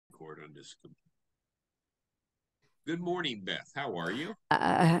keyboard on this computer. Good morning, Beth. How are you?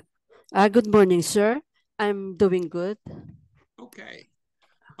 Good morning, sir. I'm doing good. Okay.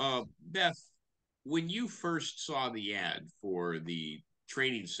 Beth, when you first saw the ad for the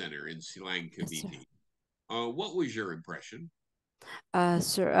training center in Silang Yes, sir. Cavite, what was your impression?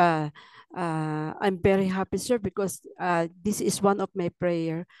 Sir, I'm very happy, sir, because this is one of my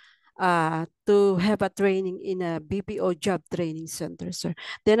prayer to have a training in a BPO job training center, sir.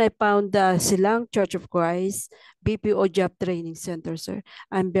 Then I found the Silang Church of Christ BPO job training center, sir.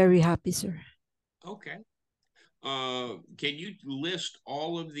 I'm very happy, sir. Okay. Can you list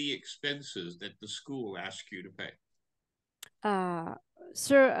all of the expenses that the school asked you to pay? Uh,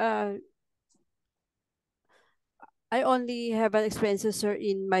 Sir, I only have an expenses, sir,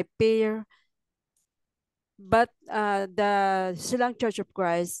 in my pair, but the Silang Church of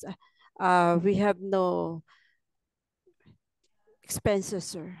Christ, we have no expenses,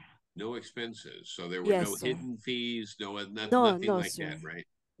 sir. No expenses. So there were Yes, no sir. hidden fees, No, nothing no, like that, sir. right?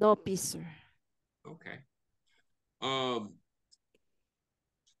 No peace, sir. Okay. Um,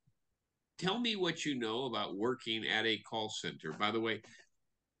 Tell me what you know about working at a call center. By the way,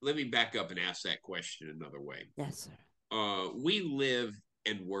 let me back up and ask that question another way. Yes, sir. We live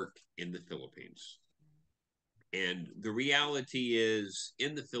and work in the Philippines. And the reality is,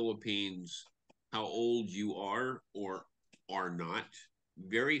 in the Philippines, how old you are or are not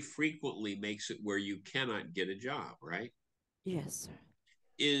very frequently makes it where you cannot get a job, right? Yes, sir.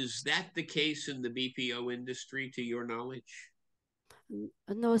 Is that the case in the BPO industry, to your knowledge?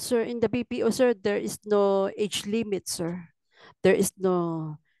 No, sir. In the BPO, sir, there is no age limit, sir. There is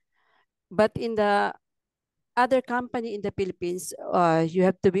no. But in the other company in the Philippines, you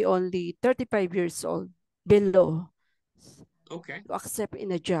have to be only 35 years old below Okay. to accept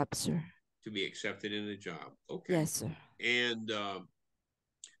in a job, sir. To be accepted in a job. Okay. Yes, sir. And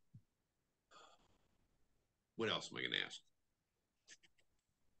what else am I going to ask?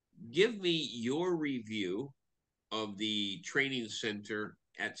 Give me your review of the training center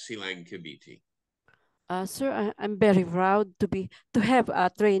at Silang Cavite. Sir, I'm very proud to have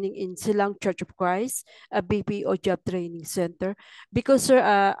a training in Silang Church of Christ, a BPO job training center, because sir,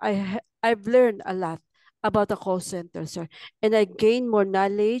 I've learned a lot about the call center, sir, and I gain more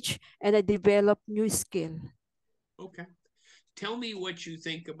knowledge and I develop new skill. Okay. Tell me what you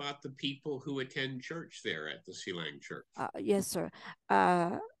think about the people who attend church there at the Silang Church. Yes, sir.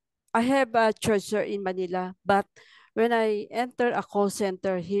 Uh, I have a church, sir, in Manila, but when I enter a call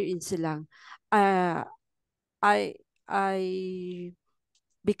center here in Silang, uh, I I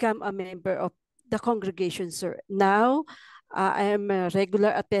become a member of the congregation, sir. Now, I am a regular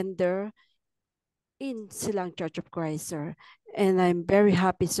attender in Silang Church of Christ, sir. And I'm very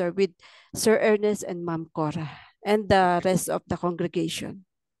happy, sir, with Sir Ernest and Ma'am Cora and the Okay. rest of the congregation.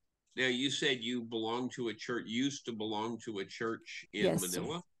 Now, you said you belong to a church, used to belong to a church in Yes, sir.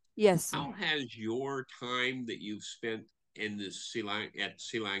 Manila. Yes, sir. How has your time that you've spent in this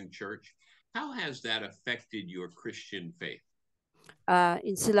Silang Church, how has that affected your Christian faith?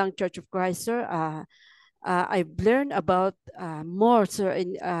 In Silang Church of Christ, sir, I've learned about more, sir,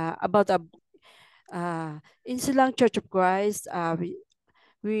 about in Silang Church of Christ.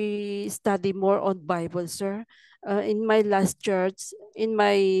 We study more on Bible, sir. In my last church,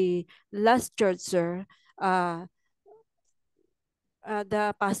 sir, uh,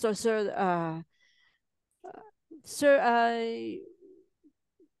 the pastor, sir, sir,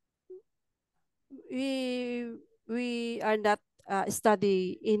 we we are not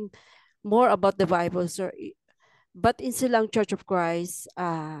study in more about the Bible, sir. But in Silang Church of Christ,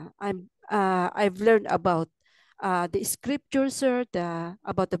 I've learned about the scripture, sir, the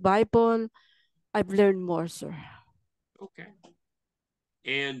about the Bible. I've learned more, sir. Okay.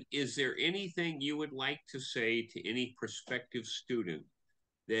 And is there anything you would like to say to any prospective student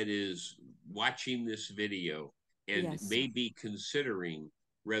that is watching this video and Yes, sir. may be considering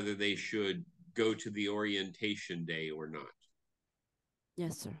whether they should go to the orientation day or not?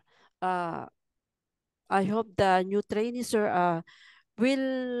 Yes, sir. Uh, I hope the new trainees, sir,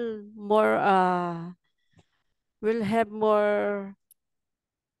 will more will have more.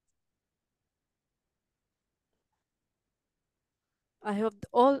 I hope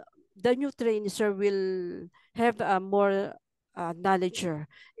all the new trainees, sir, will have more knowledge, sir,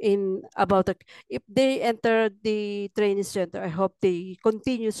 in about the if they enter the training center. I hope they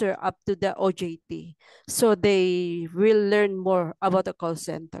continue, sir, up to the OJT, so they will learn more about the call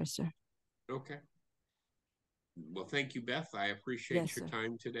center, sir. Okay. Well, thank you, Beth. I Yes, appreciate your sir.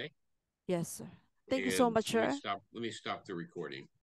 time today. Yes, sir. Thank you so And much, sir. let me stop the recording.